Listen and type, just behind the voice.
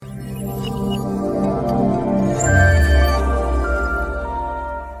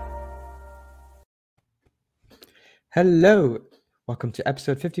Hello, welcome to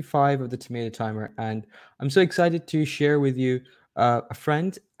episode 55 of the Tomato Timer. And I'm so excited to share with you a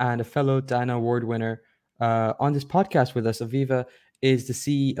friend and a fellow Diana Award winner on this podcast with us. Aviva is the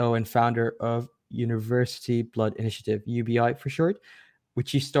CEO and founder of University Blood Initiative, UBI for short, which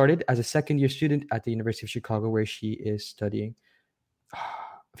she started as a second year student at the University of Chicago, where she is studying.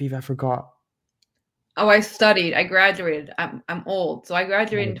 Aviva, I forgot. Oh, I studied. I graduated. I'm old, so I Oh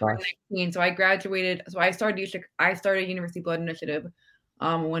graduated my in gosh. 2019. So I graduated. So I started University Blood Initiative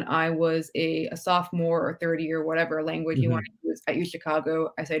when I was a sophomore or third year, whatever language you want Mhm. to use at U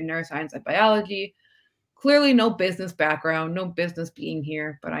Chicago. I studied neuroscience and biology. Clearly, no business background, no business being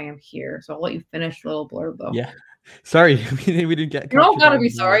here, but I am here. So I'll let you finish the little blurb though. Yeah. Sorry, we didn't get You don't capture that gotta in be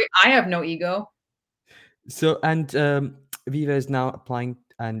the bio. sorry. I have no ego. So, and Viva is now applying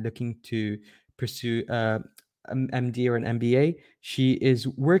and looking to pursue an MD or an MBA. She is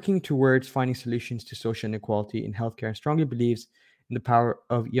working towards finding solutions to social inequality in healthcare and strongly believes in the power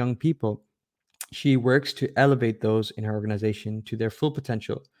of young people. She works to elevate those in her organization to their full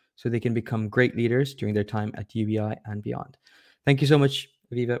potential so they can become great leaders during their time at UBI and beyond. Thank you so much,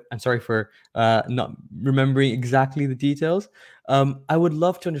 Viva. I'm sorry for not remembering exactly the details. I would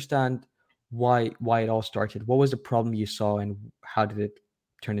love to understand why it all started. What was the problem you saw, and how did it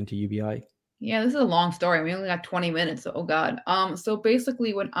turn into UBI? Yeah, this is a long story. We only got 20 minutes. So, oh God. So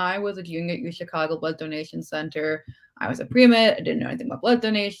basically, when I was a junior at U Chicago Blood Donation Center, I was a pre-med. I didn't know anything about blood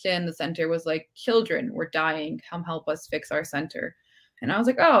donation. The center was like, children were dying. Come help us fix our center. And I was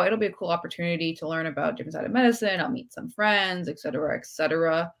like, oh, it'll be a cool opportunity to learn about different side of medicine. I'll meet some friends, et cetera, et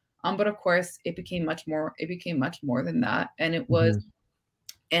cetera. But of course, it became much more. It became much more than that, and it was Hmm.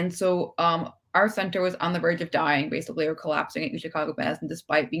 and so our center was on the verge of dying, basically, or collapsing at U Chicago Medicine,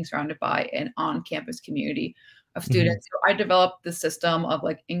 despite being surrounded by an on-campus community of Hmm. students. So I developed the system of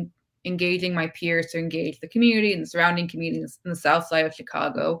like engaging my peers to engage the community and the surrounding communities in the south side of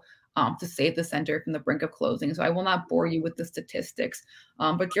Chicago to save the center from the brink of closing. So I will not bore you with the statistics,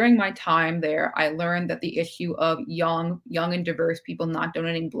 but during my time there, I learned that the issue of young and diverse people not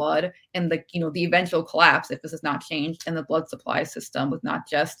donating blood and the eventual collapse if this is not changed in the blood supply system was not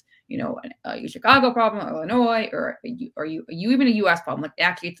just a Chicago problem, or Illinois, or even a U.S. problem. Like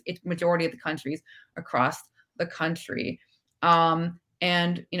actually, it's majority of the countries across the country.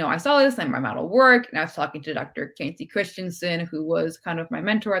 And I saw this in my model work, and I was talking to Dr. Casey Christensen, who was kind of my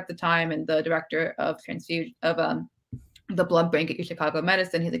mentor at the time and the director of transfusion of the blood bank at U Chicago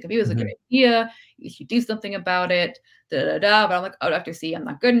Medicine. He's like, if it was a good Hmm. idea, you should do something about it. Da da da. But I'm like, oh, Dr. C, I'm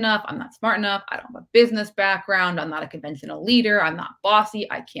not good enough. I'm not smart enough. I don't have a business background. I'm not a conventional leader. I'm not bossy.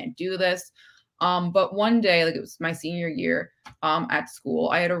 I can't do this. But one day, like it was my senior year at school,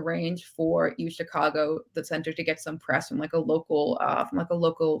 I had arranged for U Chicago, the center, to get some press from like a local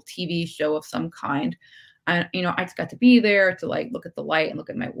TV show of some kind. And I just got to be there to like look at the light and look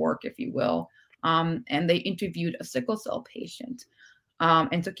at my work, if you will. And they interviewed a sickle cell patient.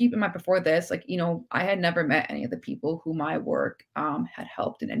 And so keep in mind before this, like, I had never met any of the people who my work had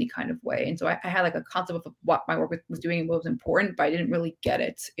helped in any kind of way. And so I had like a concept of what my work was doing and what was important, but I didn't really get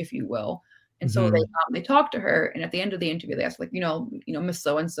it, if you will. And so Hmm. they talked to her, and at the end of the interview, they asked, like, Miss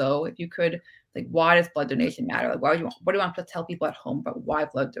So and So, if you could, like, why does blood donation matter? Like, what do you want to tell people at home about why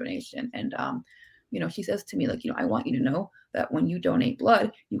blood donation? And she says to me, like, I want you to know that when you donate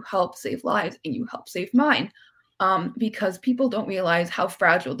blood, you help save lives and you help save mine. Because people don't realize how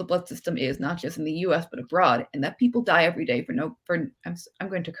fragile the blood system is, not just in the U.S. but abroad, and that people die every day I'm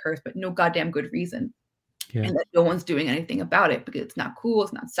going to curse, but no goddamn good reason, Yeah. and that no one's doing anything about it because it's not cool,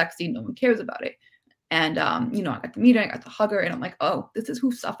 it's not sexy, no one cares about it. And I got to meet her, I got to hug her, and I'm like, oh, this is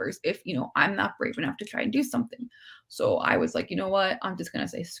who suffers if I'm not brave enough to try and do something. So I was like, you know what? I'm just gonna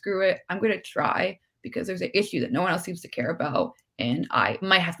say screw it. I'm gonna try because there's an issue that no one else seems to care about, and I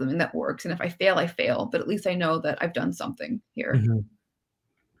might have something that works. And if I fail, I fail, but at least I know that I've done something here. Hmm.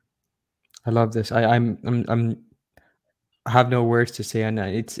 I love this. I have no words to say, and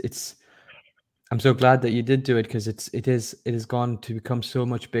it's I'm so glad that you did do it, because it has gone to become so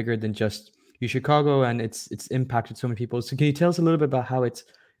much bigger than just U Chicago, and it's impacted so many people. So can you tell us a little bit about how it's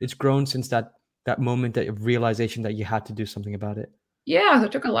grown since that moment that of realization that you had to do something about it? Yeah, so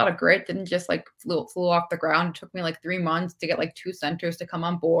it took a lot of grit. Didn't just like flew off the ground. It took me like 3 months to get like two centers to come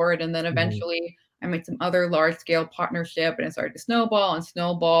on board, and then Hmm. eventually I made some other large scale partnership, and it started to snowball and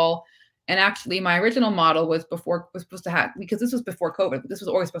snowball. And actually, my original model was supposed to happen because this was before COVID. But this was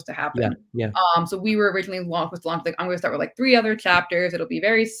always supposed to Yeah, happen. yeah. So we were originally supposed to launch like I'm going to start with like three other chapters. It'll be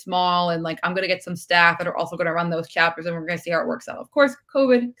very small, and like I'm going to get some staff that are also going to run those chapters, and we're going to see how it works out. Of course,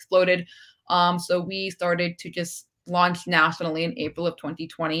 COVID exploded. So we started to just launch nationally in April of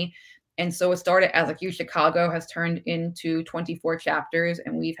 2020. And so it started as like U Chicago has turned into 24 chapters,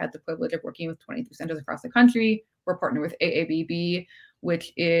 and we've had the privilege of working with 23 centers across the country. We're partnered with AABB,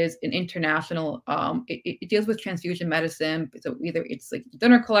 which is an international, it deals with transfusion medicine. So either it's like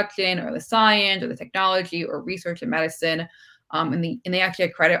donor collection or the science or the technology or research in medicine. And they actually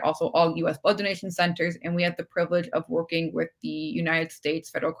accredit also all U.S. blood donation centers. And we had the privilege of working with the United States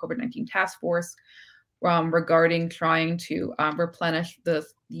Federal COVID-19 Task Force regarding trying to replenish the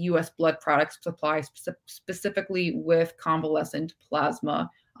U.S. blood products supply, specifically with convalescent plasma,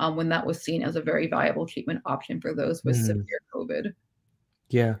 when that was seen as a very viable treatment option for those with severe COVID.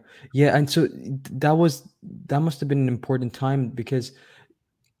 Yeah. And so that must have been an important time, because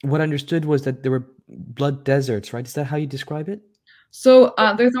what I understood was that there were blood deserts, right? Is that how you describe it? So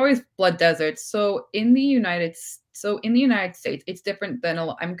there's always blood deserts. So in the United States, it's different than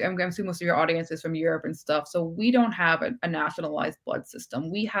I'm assuming most of your audience is from Europe and stuff. So we don't have a nationalized blood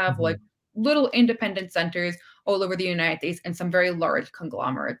system. We have like little independent centers all over the United States and some very large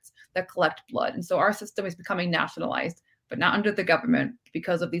conglomerates that collect blood. And so our system is becoming nationalized, but not under the government,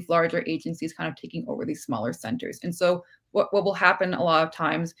 because of these larger agencies kind of taking over these smaller centers. And so what will happen a lot of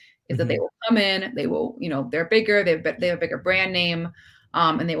times is that they will come in, they will, they're bigger, they have a bigger brand name,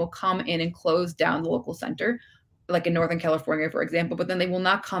 and they will come in and close down the local center, like in Northern California, for example, but then they will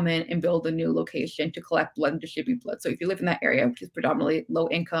not come in and build a new location to collect blood and distribute blood. So if you live in that area, which is predominantly low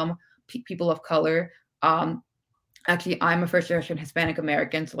income, people of color, actually, I'm a first generation Hispanic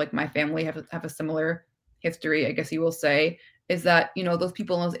American, so like my family have a similar history, I guess you will say, is that those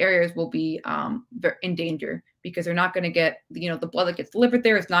people in those areas will be in danger, because they're not going to get the blood that gets delivered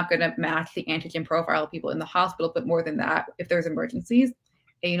there is not going to match the antigen profile of people in the hospital. But more than that, if there's emergencies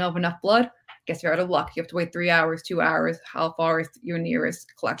and you don't have enough blood, guess you're out of luck. You have to wait 3 hours, 2 hours. How far is your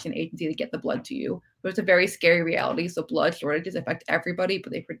nearest collection agency to get the blood to you? But it's a very scary reality. So blood shortages affect everybody,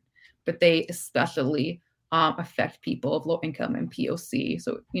 but they especially affect people of low income and POC.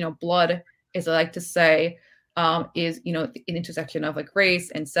 So blood, as I like to say, is an intersection of like race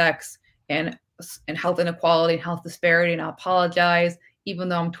and sex and health inequality and health disparity. And I apologize, even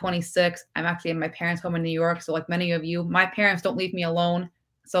though I'm 26, I'm actually in my parents' home in New York. So like many of you, my parents don't leave me alone.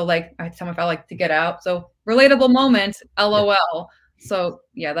 So like I tell them if I like to get out. So relatable moment, LOL. Yeah. So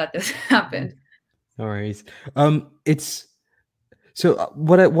yeah, that just happened. No worries. It's so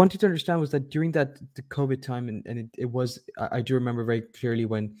what I wanted to understand was that during the COVID time, and it was, I do remember very clearly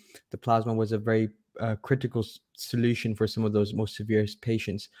when the plasma was a very critical solution for some of those most severe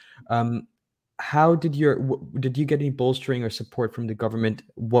patients. How did did you get any bolstering or support from the government?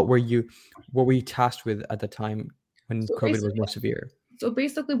 What were you tasked with at the time when COVID was most severe? So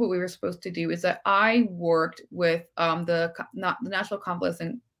basically, what we were supposed to do is that I worked with the National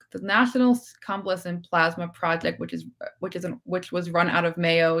Convalescent Plasma Project, which was run out of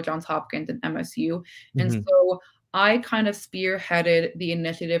Mayo, Johns Hopkins, and MSU, and so I kind of spearheaded the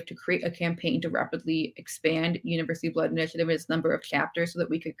initiative to create a campaign to rapidly expand University Blood Initiative and its number of chapters, so that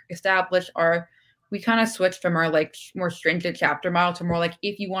we could establish we kind of switched from our like more stringent chapter model to more like,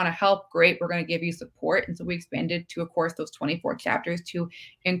 if you want to help, great, we're going to give you support. And so we expanded to, of course, those 24 chapters to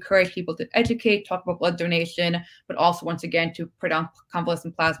encourage people to educate, talk about blood donation, but also once again to put on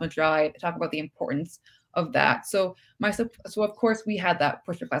convalescent plasma drive, talk about the importance of that. So of course we had that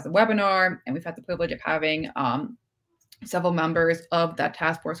Push Your Plasma webinar, and we've had the privilege of having several members of that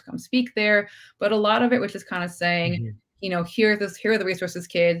task force come speak there. But a lot of it was just kind of saying, here are the resources,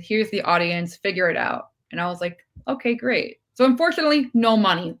 kids. Here's the audience. Figure it out. And I was like, okay, great. So unfortunately, no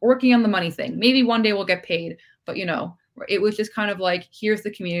money. Working on the money thing. Maybe one day we'll get paid. But it was just kind of like, here's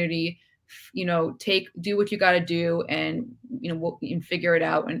the community. Do what you got to do, and we'll figure it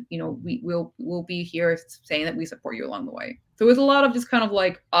out. And we'll be here saying that we support you along the way. So it was a lot of just kind of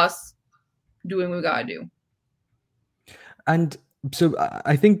like us doing what we got to do. And so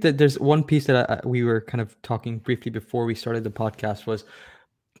I think that there's one piece that we were kind of talking briefly before we started the podcast, was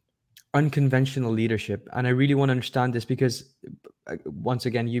unconventional leadership. And I really want to understand this, because once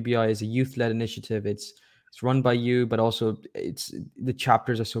again, UBI is a youth-led initiative. It's run by you, but also the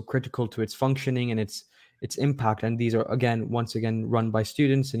chapters are so critical to its functioning and its impact. And these are once again run by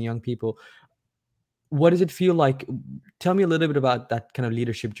students and young people. What does it feel like? Tell me a little bit about that kind of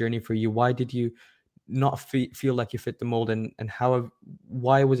leadership journey for you. Why did you not feel like you fit the mold, and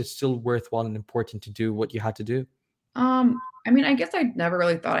why was it still worthwhile and important to do what you had to do? I mean, I guess I never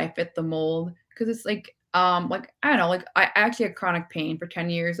really thought I fit the mold, because it's like, Like I don't know, like I actually had chronic pain for 10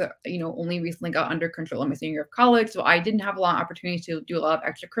 years that, only recently got under control in my senior year of college. So I didn't have a lot of opportunities to do a lot of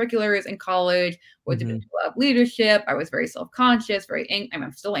extracurriculars in college, or to do Hmm. a lot of leadership. I was very self-conscious,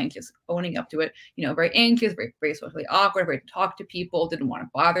 I'm still anxious, owning up to it, very anxious, very, very socially awkward, afraid to talk to people, didn't want to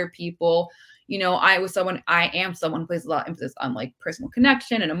bother people. I am someone who places a lot of emphasis on like personal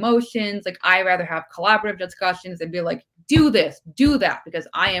connection and emotions. Like I rather have collaborative discussions and be like, do this, do that, because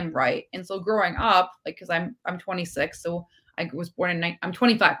I am right. And so growing up, like, because I'm 26, so I was born I'm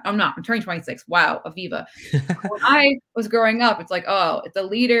 25. I'm turning 26. Wow, Aviva. When I was growing up, it's like, oh, it's a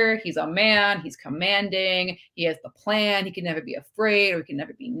leader. He's a man. He's commanding. He has the plan. He can never be afraid, or he can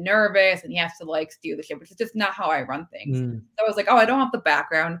never be nervous, and he has to like steer the ship, which is just not how I run things. Mm. So I was like, oh, I don't have the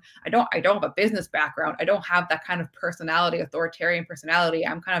background. I don't have a business background. I don't have that kind of personality, authoritarian personality.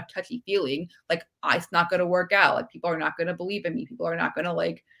 I'm kind of touchy feeling. Like it's not going to work out. Like people are not going to believe in me. People are not going to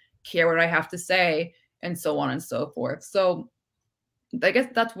like care what I have to say, and so on and so forth. So I guess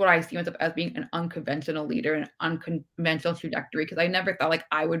that's what I see myself as, being an unconventional leader, an unconventional trajectory, because I never thought like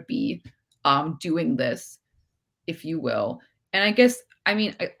I would be doing this, if you will. And I guess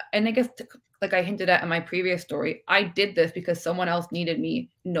like I hinted at in my previous story, I did this because someone else needed me.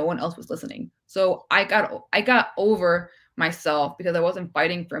 No one else was listening. So I got over myself because I wasn't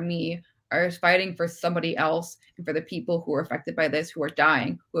fighting for me. I was fighting for somebody else and for the people who are affected by this, who are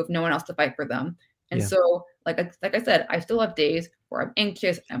dying, who have no one else to fight for them. And Yeah. so, like I said, I still have days where I'm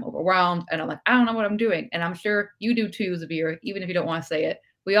anxious, I'm overwhelmed, and I'm like, I don't know what I'm doing. And I'm sure you do too, Zabir, even if you don't want to say it.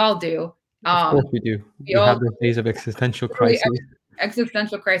 We all do. Of Um, course we do. we We all have those days of existential literally crises.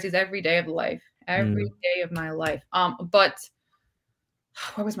 existential crises every day of life, every Mm. day of my life. But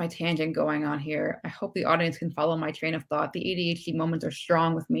what was my tangent going on here? I hope the audience can follow my train of thought. The ADHD moments are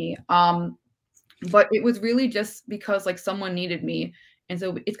strong with me. But it was really just because like someone needed me. And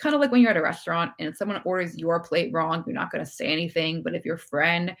so it's kind of like when you're at a restaurant and someone orders your plate wrong, you're not going to say anything. But if your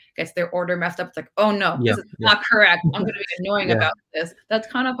friend gets their order messed up, it's like, oh no, Yeah. this is Yeah. not correct. I'm going to be annoying Yeah. about this. That's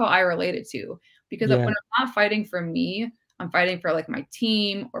kind of how I relate it to. Because when Yeah. I'm not fighting for me, I'm fighting for like my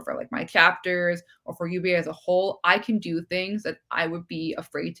team, or for like my chapters, or for UBA as a whole. I can do things that I would be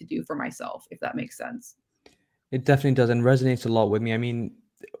afraid to do for myself, if that makes sense. It definitely does and resonates a lot with me. I mean,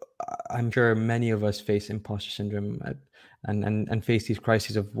 I'm sure many of us face imposter syndrome and face these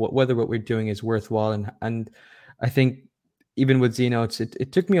crises of whether what we're doing is worthwhile. And I think even with Zenotes,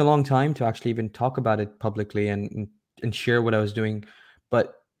 it took me a long time to actually even talk about it publicly and share what I was doing.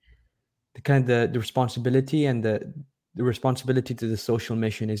 But the kind of the responsibility and the responsibility to the social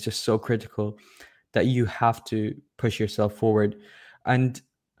mission is just so critical that you have to push yourself forward. And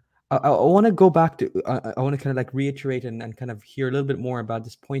I want to go back to I want to kind of like reiterate and kind of hear a little bit more about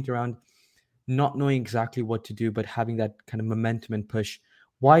this point around not knowing exactly what to do, but having that kind of momentum and push.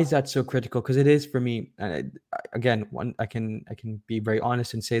 Why is that so critical? Because it is for me. And again, I can be very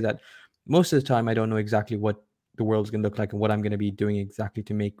honest and say that most of the time I don't know exactly what the world's going to look like and what I'm going to be doing exactly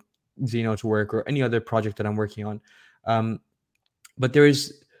to make Xenos work or any other project that I'm working on. Um, but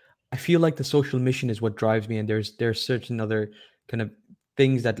I feel like the social mission is what drives me, and there's certain other kind of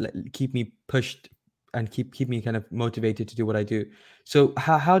things that keep me pushed and keep me kind of motivated to do what I do. So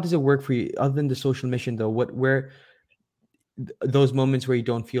how does it work for you other than the social mission though? Those moments where you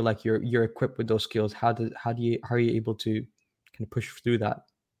don't feel like you're equipped with those skills, how are you able to kind of push through that?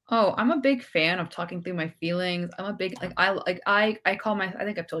 Oh, I'm a big fan of talking through my feelings. I'm a big I call I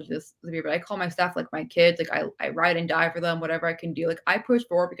think I've told you this, Olivia, but I call my staff like my kids. Like I ride and die for them, whatever I can do. Like I push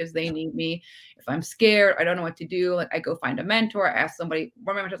forward because they need me. If I'm scared, I don't know what to do. Like I go find a mentor. I ask somebody.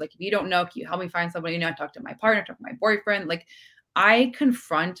 One of my mentors like, if you don't know, can you help me find somebody? I talk to my partner, talk to my boyfriend. Like I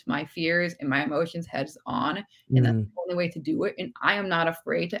confront my fears and my emotions heads on, and that's Mm, the only way to do it. And I am not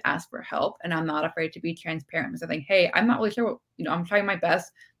afraid to ask for help, and I'm not afraid to be transparent. So I think, hey, I'm not really sure what, I'm trying my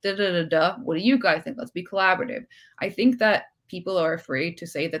best. Da, da, da, da. What do you guys think? Let's be collaborative. I think that people are afraid to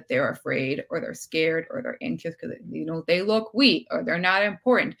say that they're afraid, or they're scared, or they're anxious because they look weak, or they're not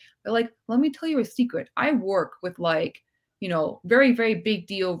important. But like, let me tell you a secret. I work with like, very, very big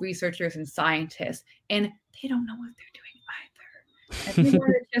deal researchers and scientists, and they don't know what they're doing either.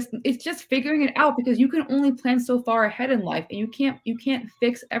 Everyone is it's just figuring it out, because you can only plan so far ahead in life, and you can't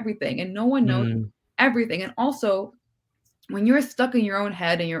fix everything, and no one knows mm, everything. And also, when you're stuck in your own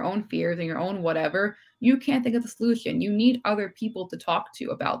head and your own fears and your own whatever, you can't think of the solution. You need other people to talk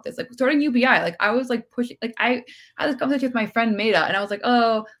to about this. Like starting UBI, like I was like pushing, like I had this conversation with my friend Maida, and I was like,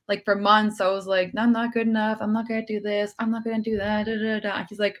 oh, like for months, I was like, no, I'm not good enough. I'm not gonna do this. I'm not gonna do that. Da, da, da. And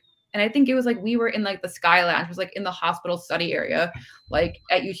she's like, and I think it was like we were in like the Sky Lounge, it was like in the hospital study area, like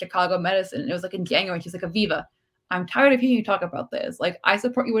at U Chicago Medicine. And it was like in January. And she's like, Aviva, I'm tired of hearing you talk about this. Like, I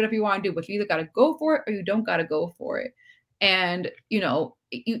support you, whatever you want to do, but you either got to go for it or you don't got to go for it. And,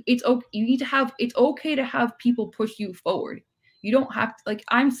 it's okay. You need to have, it's okay to have people push you forward. You don't have to, like,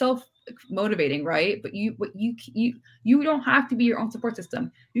 I'm self motivating, right? But you don't have to be your own support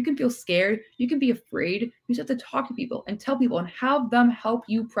system. You can feel scared. You can be afraid. You just have to talk to people and tell people and have them help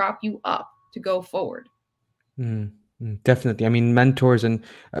you, prop you up to go forward. Definitely. I mean, mentors and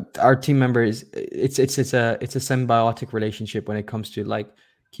our team members, it's a symbiotic relationship when it comes to like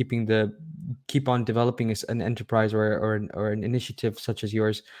keep on developing an enterprise or an initiative such as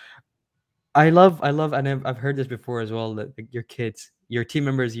yours. I love, and I've heard this before as well, that your kids, your team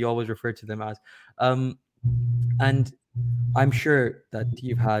members, you always refer to them as, um, and I'm sure that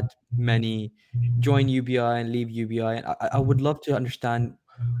you've had many join UBI and leave UBI, and I would love to understand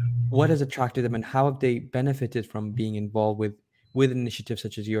what has attracted them and how have they benefited from being involved with initiatives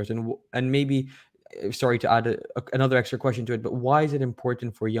such as yours, and maybe, sorry to add another extra question to it, but why is it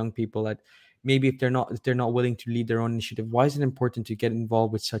important for young people that maybe if they're not willing to lead their own initiative, why is it important to get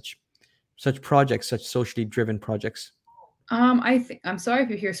involved with such projects, such socially driven projects? I think I'm sorry if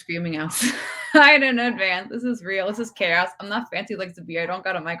you hear screaming outside in advance. This is real. This is chaos. I'm not fancy like to be. I don't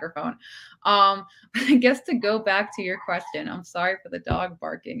got a microphone. I guess to go back to your question, I'm sorry for the dog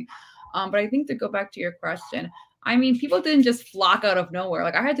barking. But I think to go back to your question, I mean, people didn't just flock out of nowhere.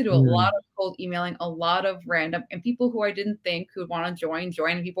 Like I had to do a lot Mm, of cold emailing, a lot of random, and people who I didn't think who'd want to join,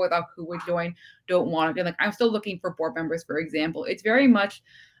 and people I thought who would join don't want to. Like I'm still looking for board members, for example. It's very much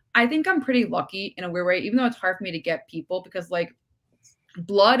I think I'm pretty lucky in a weird way, even though it's hard for me to get people because like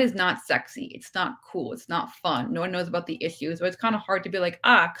blood is not sexy. It's not cool. It's not fun. No one knows about the issues. So it's kind of hard to be like,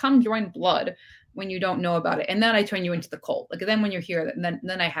 come join blood when you don't know about it. And then I turn you into the cult. Like then when you're here,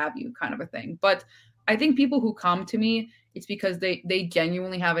 then I have you kind of a thing. But I think people who come to me, it's because they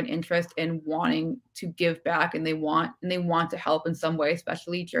genuinely have an interest in wanting to give back and they want to help in some way,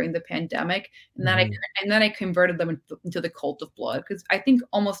 especially during the pandemic. And then I mhm, and then I converted them into the cult of blood because I think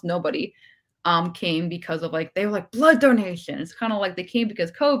almost nobody came because of like they were like blood donation. It's kind of like they came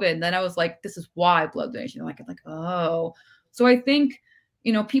because COVID. And then I was like, this is why blood donation. I'm like, oh. So I think,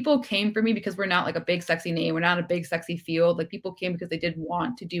 people came for me because we're not like a big sexy name. We're not a big sexy field. Like people came because they did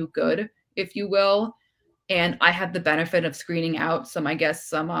want to do good, if you will. And I had the benefit of screening out some, I guess,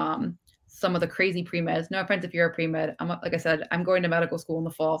 some of the crazy pre-meds. No offense if you're a pre-med. Like I said, I'm going to medical school in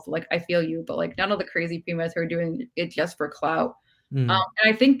the fall. So like I feel you, but like none of the crazy pre-meds who are doing it just for clout. mm, And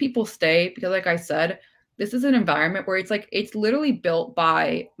I think people stay because, like I said, this is an environment where it's like it's literally built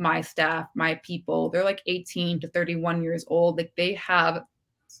by my staff, my people. They're like 18 to 31 years old. Like they have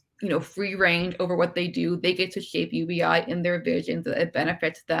free range over what they do. They get to shape UBI in their visions that it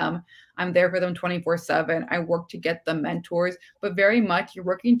benefits them. I'm there for them 24/7. I work to get them mentors, but very much you're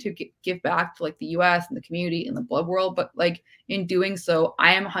working to give back to like the US and the community and the blood world. But like in doing so,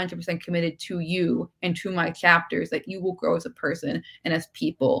 I am 100% committed to you and to my chapters that you will grow as a person and as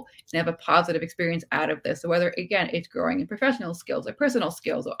people and have a positive experience out of this. So whether again, it's growing in professional skills or personal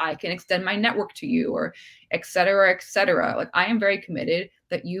skills, or I can extend my network to you or et cetera, et cetera. Like I am very committed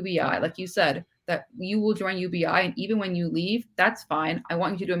that UBI, like you said, that you will join UBI. And even when you leave, that's fine. I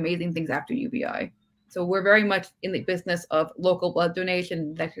want you to do amazing things after UBI. So we're very much in the business of local blood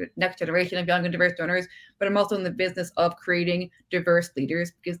donation, next generation of young and diverse donors, but I'm also in the business of creating diverse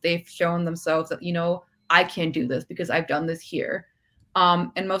leaders because they've shown themselves that, I can do this because I've done this here.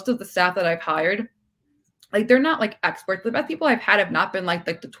 And most of the staff that I've hired, like they're not like experts. The best people I've had have not been like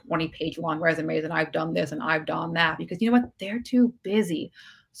the 20-page long resumes and I've done this and I've done that because you know what? They're too busy.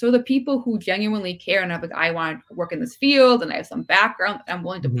 So the people who genuinely care and have like, I want to work in this field and I have some background and I'm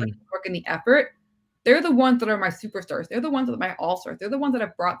willing to put mhm. in work in the effort, they're the ones that are my superstars. They're the ones that are my all-stars. They're the ones that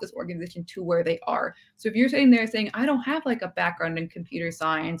have brought this organization to where they are. So if you're sitting there saying, I don't have like a background in computer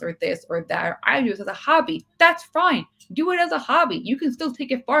science or this or that, or I do this as a hobby, that's fine. Do it as a hobby. You can still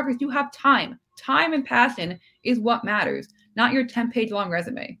take it far because you have time. Time and passion is what matters, not your 10-page long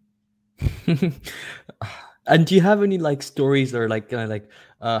resume. And do you have any like stories or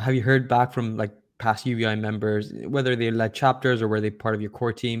have you heard back from like past UBI members, whether they led chapters or were they part of your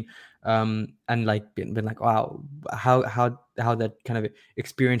core team, and like been like, wow, how that kind of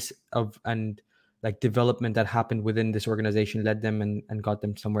experience of and like development that happened within this organization led them and got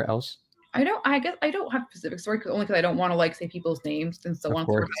them somewhere else? I guess I don't have specific stories only because I don't want to like say people's names and so on.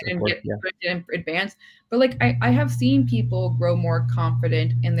 So I Of didn't course, get yeah. in advance. But like I have seen people grow more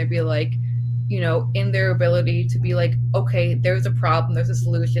confident and they'd be like, in their ability to be like, okay, there's a problem, there's a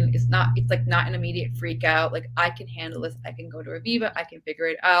solution. It's like not an immediate freak out. Like, I can handle this. I can go to Aviva, I can figure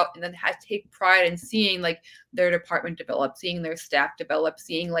it out. And then take pride in seeing like their department develop, seeing their staff develop,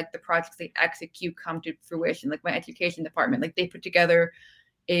 seeing like the projects they execute come to fruition. Like my education department, like they put together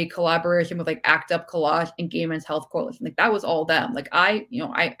a collaboration with like ACT UP Collage and Gay Men's Health Coalition. Like that was all them. Like I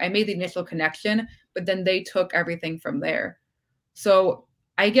made the initial connection, but then they took everything from there. So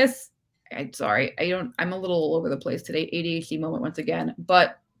I guess I'm a little all over the place today, ADHD moment once again,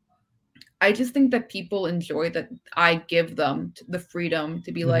 but I just think that people enjoy that I give them the freedom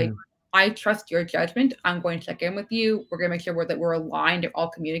to be like, Mm-hmm. I trust your judgment. I'm going to check in with you. We're going to make sure that we're aligned and all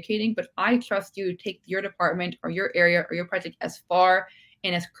communicating, but I trust you to take your department or your area or your project as far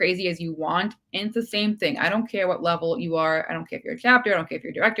and as crazy as you want. And it's the same thing. I don't care what level you are. I don't care if you're a chapter. I don't care if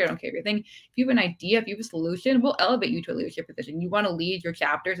you're a director. I don't care if you're a thing. If you have an idea, if you have a solution, we'll elevate you to a leadership position. You want to lead your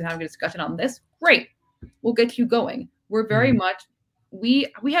chapters and have a discussion on this? Great. We'll get you going. We're very much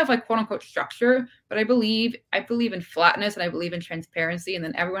we have like quote unquote structure, but I believe in flatness and I believe in transparency, and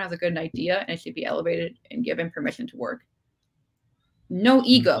then everyone has a good idea and it should be elevated and given permission to work. No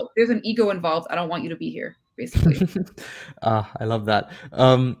ego. There's an ego involved. I don't want you to be here, basically. I love that.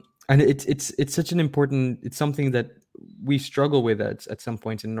 And it's such an important. It's something that we struggle with at some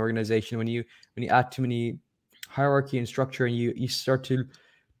point in an organization when you add too many hierarchy and structure, and you start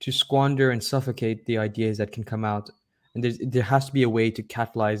to squander and suffocate the ideas that can come out. And there has to be a way to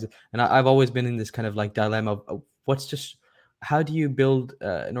catalyze. And I've always been in this kind of like dilemma of how do you build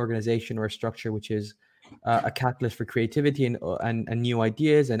an organization or a structure which is a catalyst for creativity and new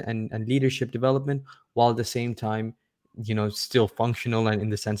ideas and leadership development, while at the same time, still functional, and in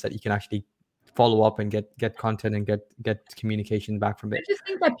the sense that you can actually follow up and get content and get communication back from I it. just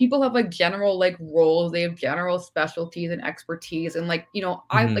think that people have like general like roles, they have general specialties and expertise, and like I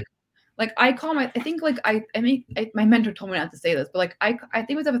Mhm. like I call my I think like my mentor told me not to say this, but like I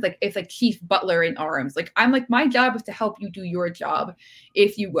think it's like chief butler in arms. Like I'm like, my job is to help you do your job,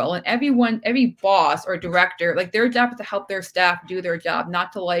 if you will, and every boss or director, like their job is to help their staff do their job,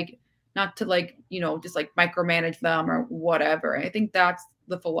 not to just like micromanage them or whatever. And I think that's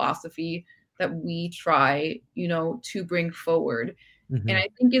the philosophy that we try to bring forward. And Mhm. I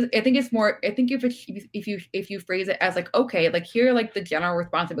think it's more. I think if you phrase it as like, okay, like here are like the general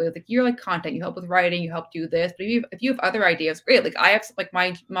responsibilities, like you're like content, you help with writing, you help do this. But if you have other ideas, great. Like I have like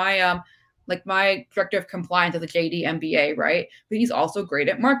my director of compliance is a JD MBA, right? But he's also great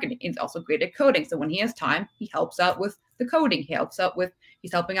at marketing. He's also great at coding. So when he has time, he helps out with the coding.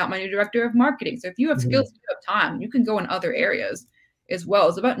 He's helping out my new director of marketing. So if you have skills, Mhm. you have time, you can go in other areas as well.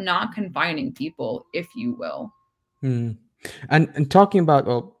 It's about not confining people, if you will. Mhm. And talking about,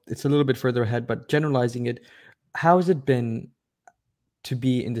 well, it's a little bit further ahead, but generalizing it, how has it been to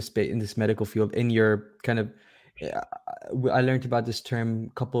be in this space, in this medical field, in your kind of uh, I learned about this term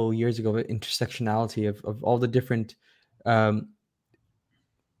a couple years ago, intersectionality of all the different um,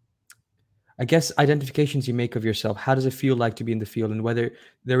 I guess identifications you make of yourself. How does it feel like to be in the field, and whether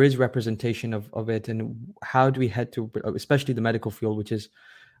there is representation of it, and how do we head to, especially the medical field, which is,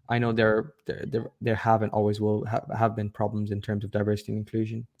 I know there have and always will have been problems in terms of diversity and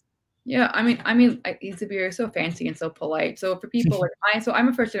inclusion. Yeah, Isabir is so fancy and so polite. So for people like I'm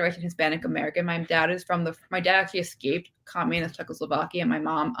a first generation Hispanic American. My dad actually escaped communist Czechoslovakia, and my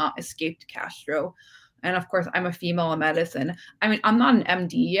mom escaped Castro. And of course, I'm a female in medicine. I'm not an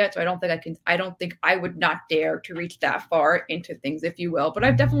MD yet, so I don't think I would not dare to reach that far into things, if you will. But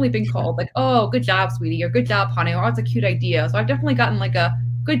I've definitely been called like, oh, good job, sweetie, or good job, honey, or that's a cute idea. So I've definitely gotten like a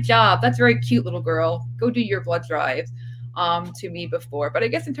good job. That's very cute, little girl. Go do your blood drives to me before. But I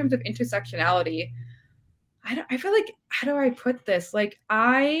guess in terms of intersectionality, I feel like, how do I put this? Like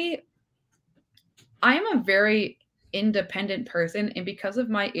I am a very independent person, and because of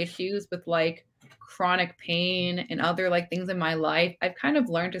my issues with like chronic pain and other like things in my life, I've kind of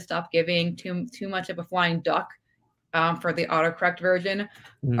learned to stop giving too much of a flying duck for the autocorrect version of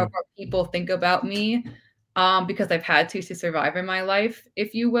Mm, what people think about me, because I've had to survive in my life,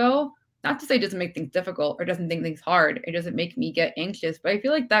 if you will. Not to say it doesn't make things difficult or doesn't make things hard. It doesn't make me get anxious, but I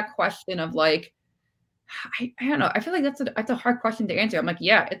feel like that question of like, I don't know. I feel like that's a hard question to answer. I'm like,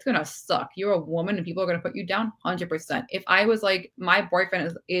 yeah, it's gonna suck. You're a woman, and people are gonna put you down 100%. If I was like, my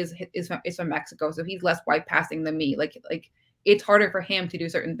boyfriend is from Mexico, so he's less white passing than me. Like it's harder for him to do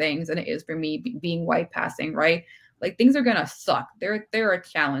certain things than it is for me being white passing, right? Like things are gonna suck. There are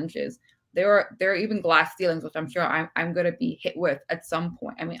challenges. there are even glass ceilings, which I'm sure I'm going to be hit with at some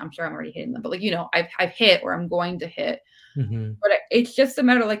point. I mean, I'm sure I'm already hitting them, but like, I've hit or I'm going to hit. Mm-hmm. But it's just a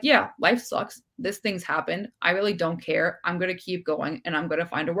matter of like, yeah, life sucks. This thing's happened. I really don't care. I'm going to keep going and I'm going to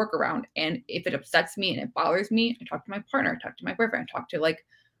find a workaround. And if it upsets me and it bothers me, I talk to my partner, I talk to my boyfriend, I talk to like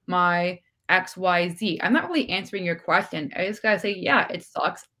my XYZ. I'm not really answering your question. I just gotta say, yeah, it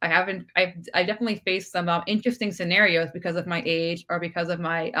sucks. I definitely faced some interesting scenarios because of my age or because of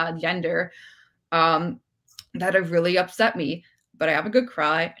my gender um, that have really upset me. But I have a good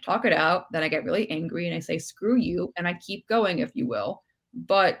cry, I talk it out, then I get really angry and I say, screw you, and I keep going, if you will.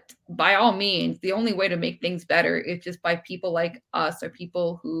 But by all means, the only way to make things better is just by people like us or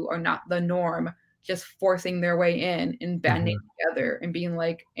people who are not the norm just forcing their way in and banding together and being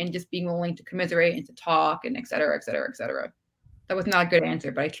like, and just being willing to commiserate and to talk and et cetera, et cetera, et cetera. That was not a good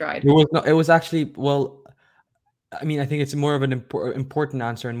answer, but I tried. It was not, it was actually, well, I mean, I think it's more of an important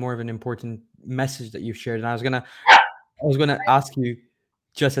answer and more of an important message that you've shared. And I was gonna ask you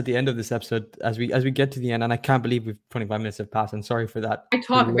just at the end of this episode, as we get to the end, and I can't believe we've 25 minutes have passed. And sorry for that. I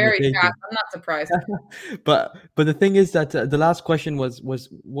talk very fast. I'm not surprised. But the thing is that the last question was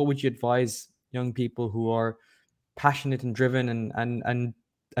what would you advise young people who are passionate and driven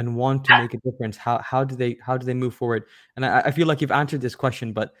and want to make a difference? How do they move forward? And I feel like you've answered this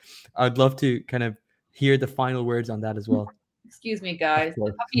question, but I'd love to kind of hear the final words on that as well. Excuse me, guys.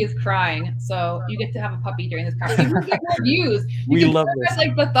 The puppy is crying, so you get to have a puppy during this conversation. We get more views. We love this.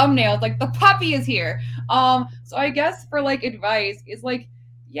 Like the thumbnails, like the puppy is here. So I guess for like advice is like,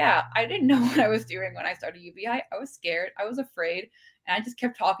 yeah, I didn't know what I was doing when I started UBI. I was scared. I was afraid, and I just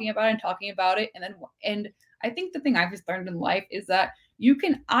kept talking about it and talking about it. And I think the thing I've just learned in life is that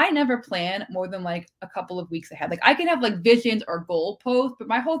I never plan more than like a couple of weeks ahead. Like I can have like visions or goal posts, but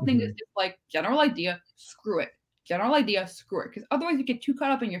my whole thing is just like general idea, screw it. General idea, screw it. Because otherwise you get too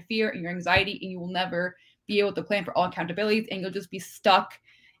caught up in your fear and your anxiety and you will never be able to plan for all accountabilities and you'll just be stuck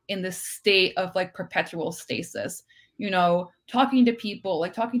in this state of like perpetual stasis. Talking to people,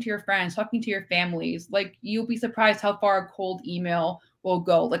 like talking to your friends, talking to your families, like you'll be surprised how far a cold email will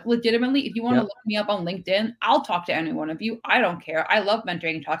go. Like legitimately, if you want to look me up on LinkedIn, I'll talk to any one of you. I don't care. I love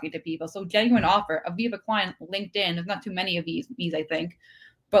mentoring and talking to people. So genuine offer, a Viva client, LinkedIn. There's not too many of these, I think.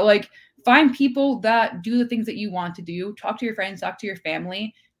 But like find people that do the things that you want to do. Talk to your friends, talk to your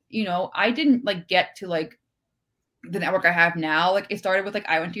family. I didn't like get to like the network I have now. Like it started with like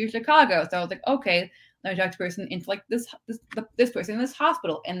I went to Chicago. So I was like, okay, let me talk to person into like this person in this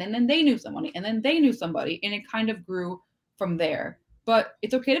hospital. And then they knew somebody and then they knew somebody. And it kind of grew from there. But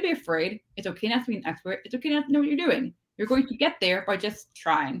it's okay to be afraid. It's okay not to be an expert. It's okay not to know what you're doing. You're going to get there by just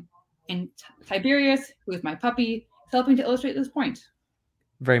trying. And Tiberius, who is my puppy, is helping to illustrate this point.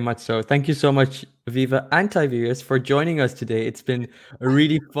 Very much so. Thank you so much, Viva and Tiberius, for joining us today. It's been a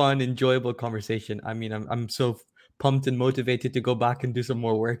really fun, enjoyable conversation. I mean, I'm so pumped and motivated to go back and do some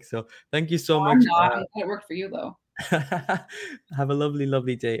more work. So thank you so much. I'm not. I'm glad it worked for you, though. Have a lovely,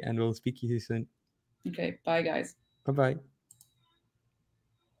 lovely day, and we'll speak to you soon. Okay. Bye, guys. Bye-bye.